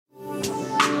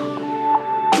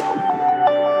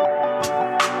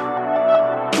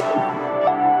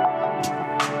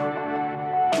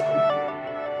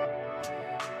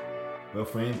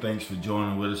Thanks for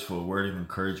joining with us for a word of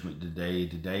encouragement today.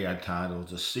 Today our title is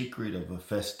The Secret of a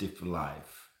Festive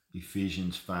Life,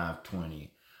 Ephesians 5:20.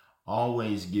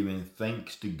 Always giving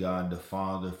thanks to God the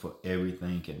Father for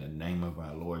everything in the name of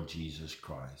our Lord Jesus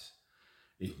Christ.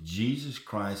 If Jesus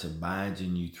Christ abides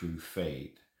in you through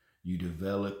faith, you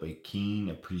develop a keen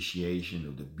appreciation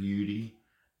of the beauty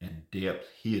and depth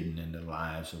hidden in the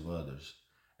lives of others,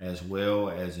 as well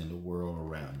as in the world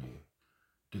around you.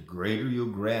 The greater your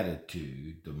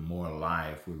gratitude, the more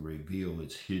life will reveal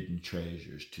its hidden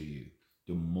treasures to you.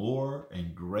 The more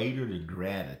and greater the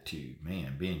gratitude,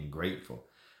 being grateful,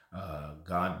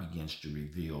 God begins to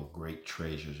reveal great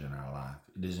treasures in our life.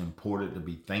 It is important to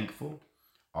be thankful.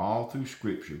 All through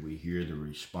Scripture, we hear the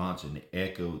response and the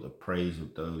echo, the praise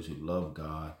of those who love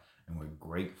God, and we're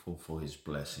grateful for His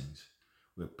blessings.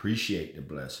 We appreciate the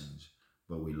blessings,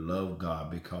 but we love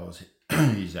God because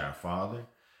He's our Father,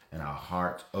 and our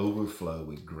hearts overflow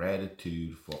with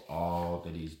gratitude for all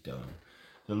that He's done.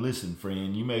 So listen,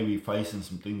 friend, you may be facing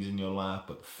some things in your life,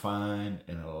 but find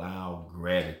and allow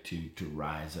gratitude to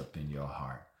rise up in your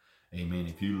heart. Amen.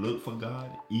 If you look for God,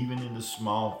 even in the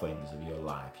small things of your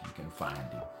life, you can find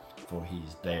Him, for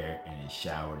He's there and He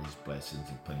showered His blessings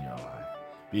upon your life.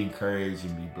 Be encouraged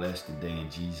and be blessed today. In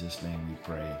Jesus' name we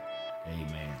pray.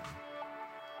 Amen.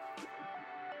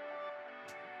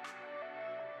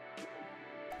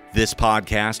 This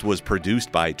podcast was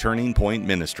produced by Turning Point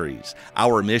Ministries.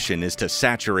 Our mission is to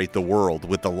saturate the world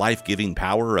with the life-giving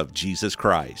power of Jesus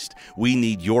Christ. We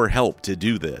need your help to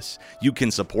do this. You can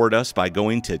support us by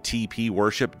going to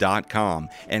tpworship.com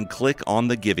and click on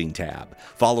the Giving tab.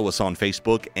 Follow us on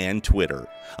Facebook and Twitter.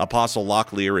 Apostle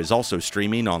Locklear is also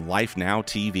streaming on Life Now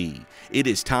TV. It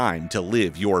is time to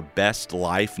live your best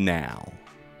life now.